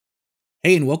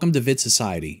Hey, and welcome to Vid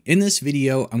Society. In this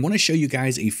video, I'm going to show you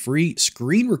guys a free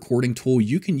screen recording tool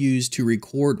you can use to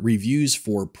record reviews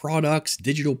for products,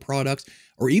 digital products,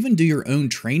 or even do your own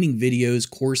training videos,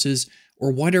 courses,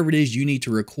 or whatever it is you need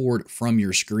to record from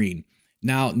your screen.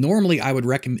 Now, normally I would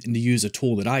recommend to use a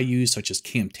tool that I use, such as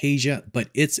Camtasia, but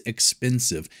it's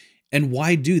expensive. And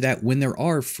why do that when there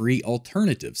are free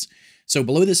alternatives? So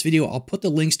below this video, I'll put the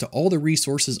links to all the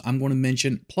resources I'm going to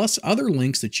mention, plus other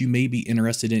links that you may be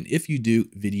interested in if you do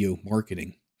video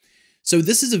marketing. So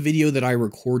this is a video that I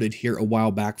recorded here a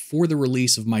while back for the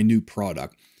release of my new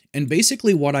product. And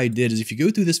basically what I did is if you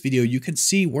go through this video, you can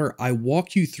see where I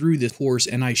walk you through this course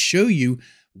and I show you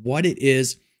what it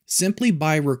is simply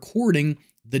by recording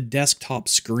the desktop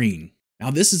screen.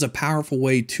 Now, this is a powerful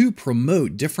way to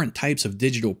promote different types of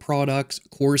digital products,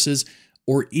 courses,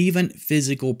 or even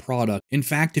physical product. In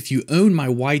fact, if you own my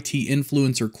YT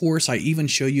Influencer course, I even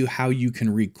show you how you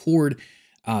can record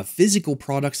physical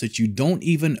products that you don't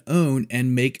even own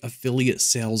and make affiliate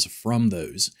sales from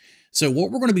those. So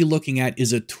what we're going to be looking at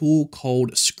is a tool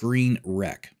called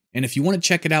ScreenRec. And if you want to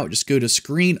check it out, just go to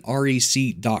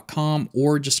screenrec.com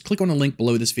or just click on the link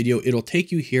below this video. It'll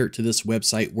take you here to this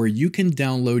website where you can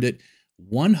download it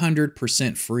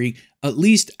 100% free. At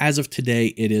least as of today,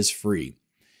 it is free.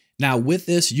 Now with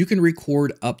this, you can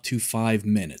record up to 5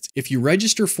 minutes. If you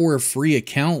register for a free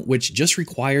account, which just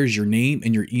requires your name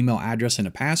and your email address and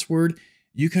a password,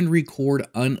 you can record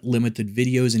unlimited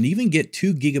videos and even get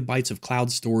 2 gigabytes of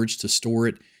cloud storage to store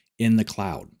it in the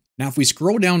cloud. Now, if we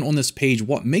scroll down on this page,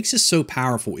 what makes it so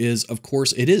powerful is, of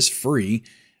course, it is free,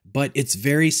 but it's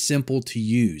very simple to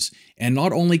use. And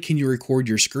not only can you record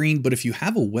your screen, but if you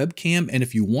have a webcam and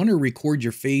if you want to record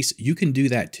your face, you can do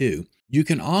that too. You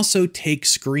can also take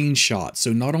screenshots.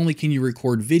 So not only can you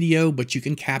record video, but you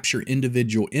can capture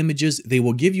individual images. They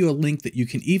will give you a link that you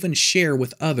can even share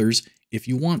with others if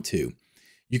you want to.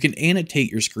 You can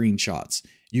annotate your screenshots.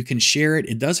 You can share it.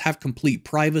 It does have complete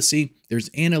privacy. There's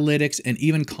analytics and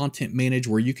even content manage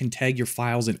where you can tag your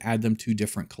files and add them to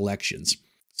different collections.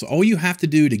 So all you have to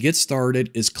do to get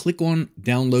started is click on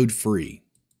download free.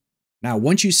 Now,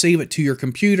 once you save it to your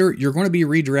computer, you're going to be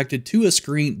redirected to a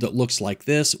screen that looks like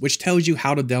this, which tells you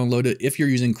how to download it if you're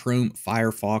using Chrome,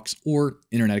 Firefox, or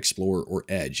Internet Explorer or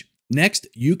Edge. Next,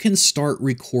 you can start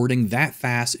recording that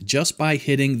fast just by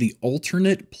hitting the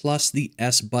alternate plus the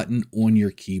S button on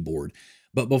your keyboard.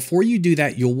 But before you do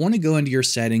that, you'll want to go into your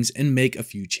settings and make a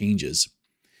few changes.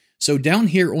 So down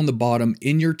here on the bottom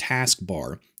in your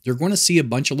taskbar, you're going to see a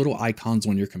bunch of little icons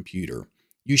on your computer.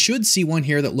 You should see one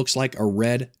here that looks like a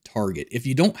red target. If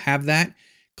you don't have that,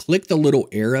 click the little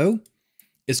arrow.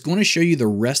 It's going to show you the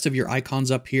rest of your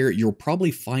icons up here. You'll probably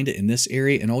find it in this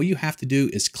area, and all you have to do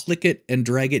is click it and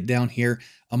drag it down here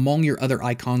among your other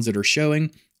icons that are showing,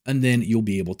 and then you'll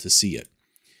be able to see it.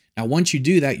 Now, once you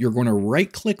do that, you're going to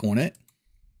right click on it,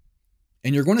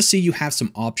 and you're going to see you have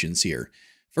some options here.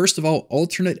 First of all,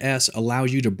 alternate S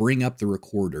allows you to bring up the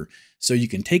recorder, so you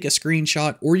can take a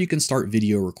screenshot or you can start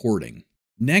video recording.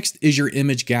 Next is your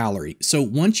image gallery. So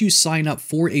once you sign up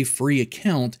for a free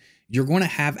account, you're going to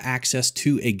have access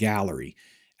to a gallery.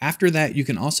 After that, you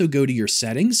can also go to your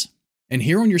settings. And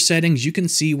here on your settings, you can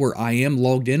see where I am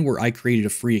logged in, where I created a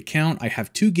free account. I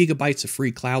have 2 gigabytes of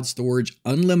free cloud storage,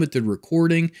 unlimited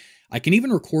recording. I can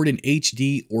even record in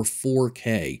HD or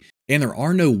 4K. And there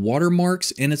are no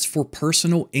watermarks, and it's for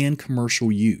personal and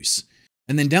commercial use.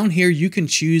 And then down here, you can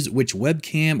choose which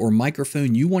webcam or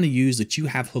microphone you want to use that you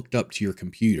have hooked up to your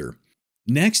computer.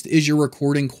 Next is your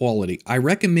recording quality. I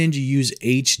recommend you use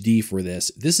HD for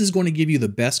this. This is going to give you the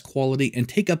best quality and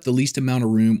take up the least amount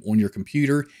of room on your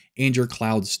computer and your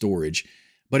cloud storage.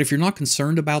 But if you're not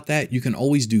concerned about that, you can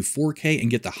always do 4K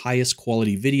and get the highest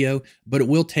quality video, but it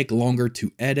will take longer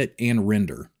to edit and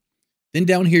render. Then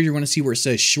down here, you're going to see where it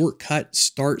says shortcut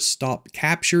start stop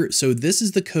capture. So this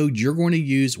is the code you're going to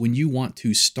use when you want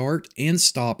to start and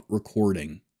stop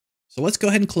recording. So let's go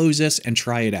ahead and close this and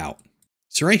try it out.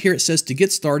 So right here, it says to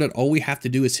get started, all we have to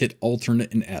do is hit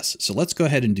alternate and S. So let's go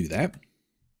ahead and do that.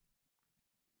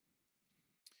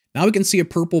 Now we can see a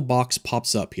purple box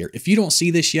pops up here. If you don't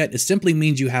see this yet, it simply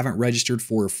means you haven't registered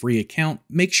for a free account.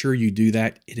 Make sure you do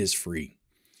that. It is free.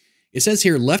 It says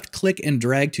here, left click and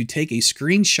drag to take a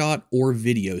screenshot or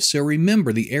video. So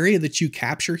remember, the area that you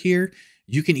capture here,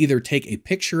 you can either take a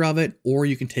picture of it or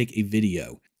you can take a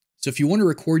video. So if you want to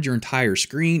record your entire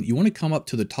screen, you want to come up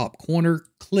to the top corner,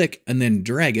 click, and then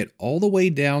drag it all the way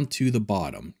down to the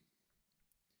bottom.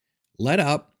 Let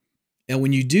up. And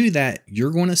when you do that,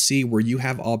 you're going to see where you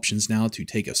have options now to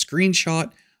take a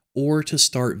screenshot or to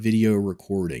start video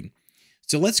recording.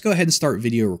 So let's go ahead and start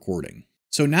video recording.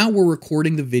 So now we're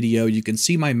recording the video. You can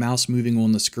see my mouse moving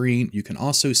on the screen. You can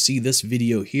also see this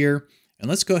video here. And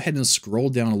let's go ahead and scroll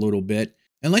down a little bit.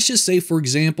 And let's just say, for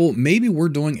example, maybe we're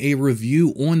doing a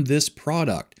review on this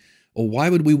product. Well, why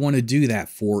would we want to do that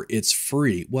for? It's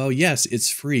free. Well, yes, it's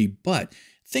free, but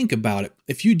think about it.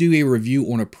 If you do a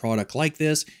review on a product like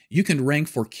this, you can rank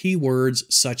for keywords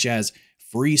such as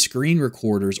free screen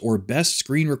recorders or best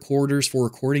screen recorders for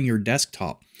recording your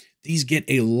desktop. These get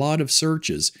a lot of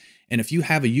searches. And if you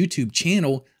have a YouTube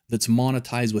channel that's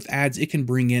monetized with ads, it can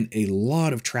bring in a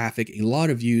lot of traffic, a lot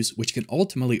of views, which can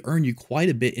ultimately earn you quite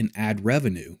a bit in ad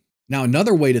revenue. Now,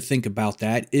 another way to think about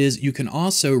that is you can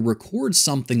also record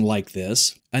something like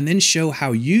this and then show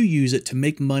how you use it to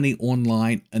make money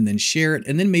online and then share it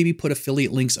and then maybe put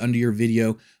affiliate links under your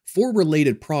video for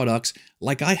related products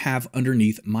like I have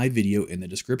underneath my video in the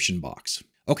description box.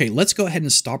 Okay, let's go ahead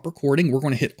and stop recording. We're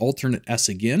going to hit Alternate S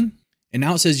again. And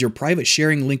now it says your private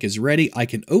sharing link is ready. I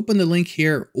can open the link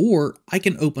here or I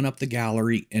can open up the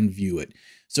gallery and view it.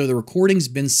 So the recording's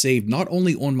been saved not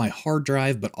only on my hard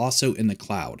drive, but also in the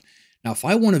cloud. Now, if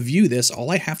I want to view this, all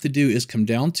I have to do is come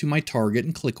down to my target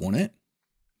and click on it,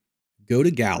 go to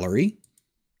gallery.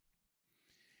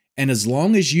 And as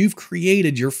long as you've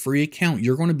created your free account,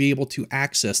 you're going to be able to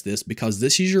access this because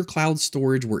this is your cloud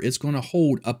storage where it's going to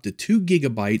hold up to 2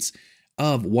 gigabytes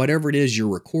of whatever it is you're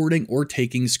recording or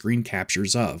taking screen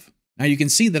captures of. Now you can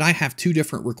see that I have 2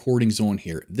 different recordings on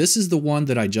here. This is the one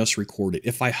that I just recorded.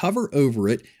 If I hover over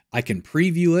it, I can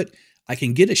preview it. I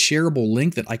can get a shareable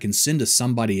link that I can send to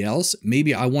somebody else.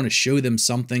 Maybe I want to show them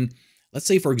something. Let's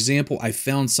say, for example, I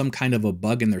found some kind of a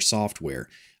bug in their software.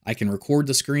 I can record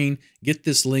the screen, get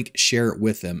this link, share it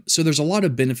with them. So there's a lot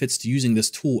of benefits to using this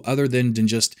tool other than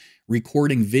just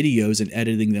recording videos and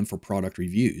editing them for product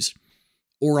reviews.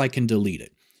 Or I can delete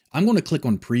it. I'm going to click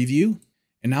on preview,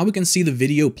 and now we can see the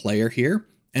video player here,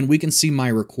 and we can see my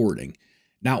recording.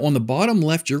 Now on the bottom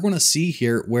left, you're going to see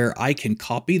here where I can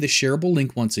copy the shareable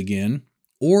link once again,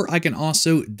 or I can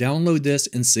also download this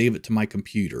and save it to my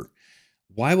computer.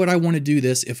 Why would I want to do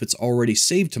this if it's already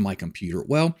saved to my computer?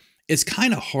 Well, it's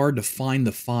kind of hard to find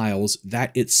the files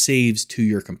that it saves to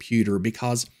your computer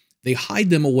because they hide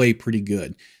them away pretty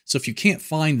good. So if you can't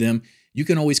find them, you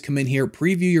can always come in here,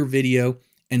 preview your video,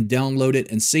 and download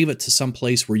it and save it to some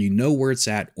place where you know where it's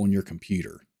at on your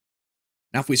computer.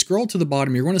 Now, if we scroll to the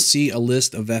bottom, you're going to see a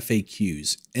list of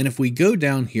FAQs. And if we go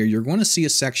down here, you're going to see a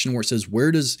section where it says,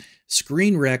 where does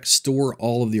ScreenRec store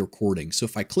all of the recordings? So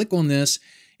if I click on this,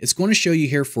 it's going to show you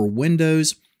here for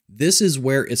Windows. This is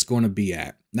where it's going to be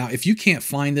at. Now, if you can't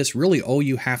find this, really all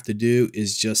you have to do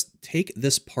is just take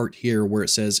this part here where it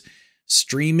says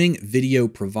streaming video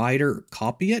provider,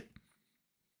 copy it,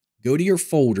 go to your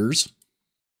folders,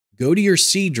 go to your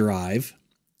C drive,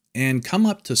 and come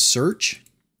up to search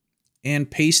and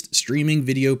paste streaming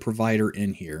video provider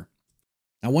in here.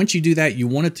 Now, once you do that, you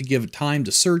want it to give time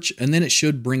to search, and then it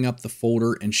should bring up the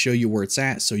folder and show you where it's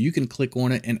at so you can click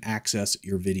on it and access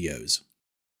your videos.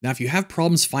 Now, if you have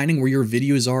problems finding where your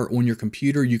videos are on your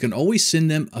computer, you can always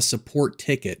send them a support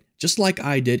ticket, just like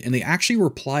I did, and they actually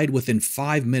replied within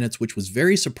 5 minutes, which was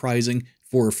very surprising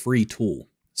for a free tool.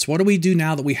 So what do we do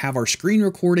now that we have our screen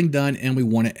recording done and we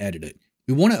want to edit it?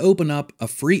 We want to open up a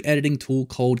free editing tool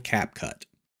called CapCut.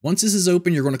 Once this is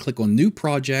open, you're going to click on New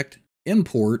Project,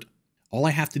 Import. All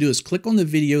I have to do is click on the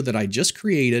video that I just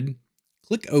created,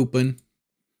 click Open,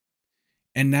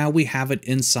 and now we have it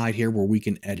inside here where we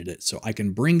can edit it. So I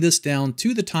can bring this down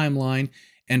to the timeline,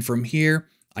 and from here,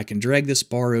 I can drag this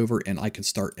bar over and I can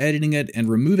start editing it and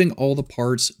removing all the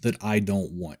parts that I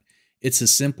don't want. It's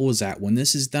as simple as that. When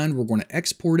this is done, we're going to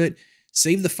export it,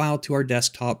 save the file to our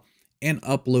desktop, and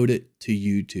upload it to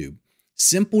YouTube.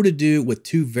 Simple to do with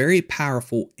 2 very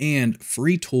powerful and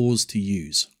free tools to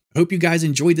use. I hope you guys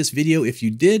enjoyed this video. If you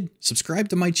did, subscribe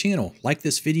to my channel, like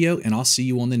this video, and I'll see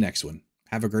you on the next one.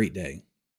 Have a great day.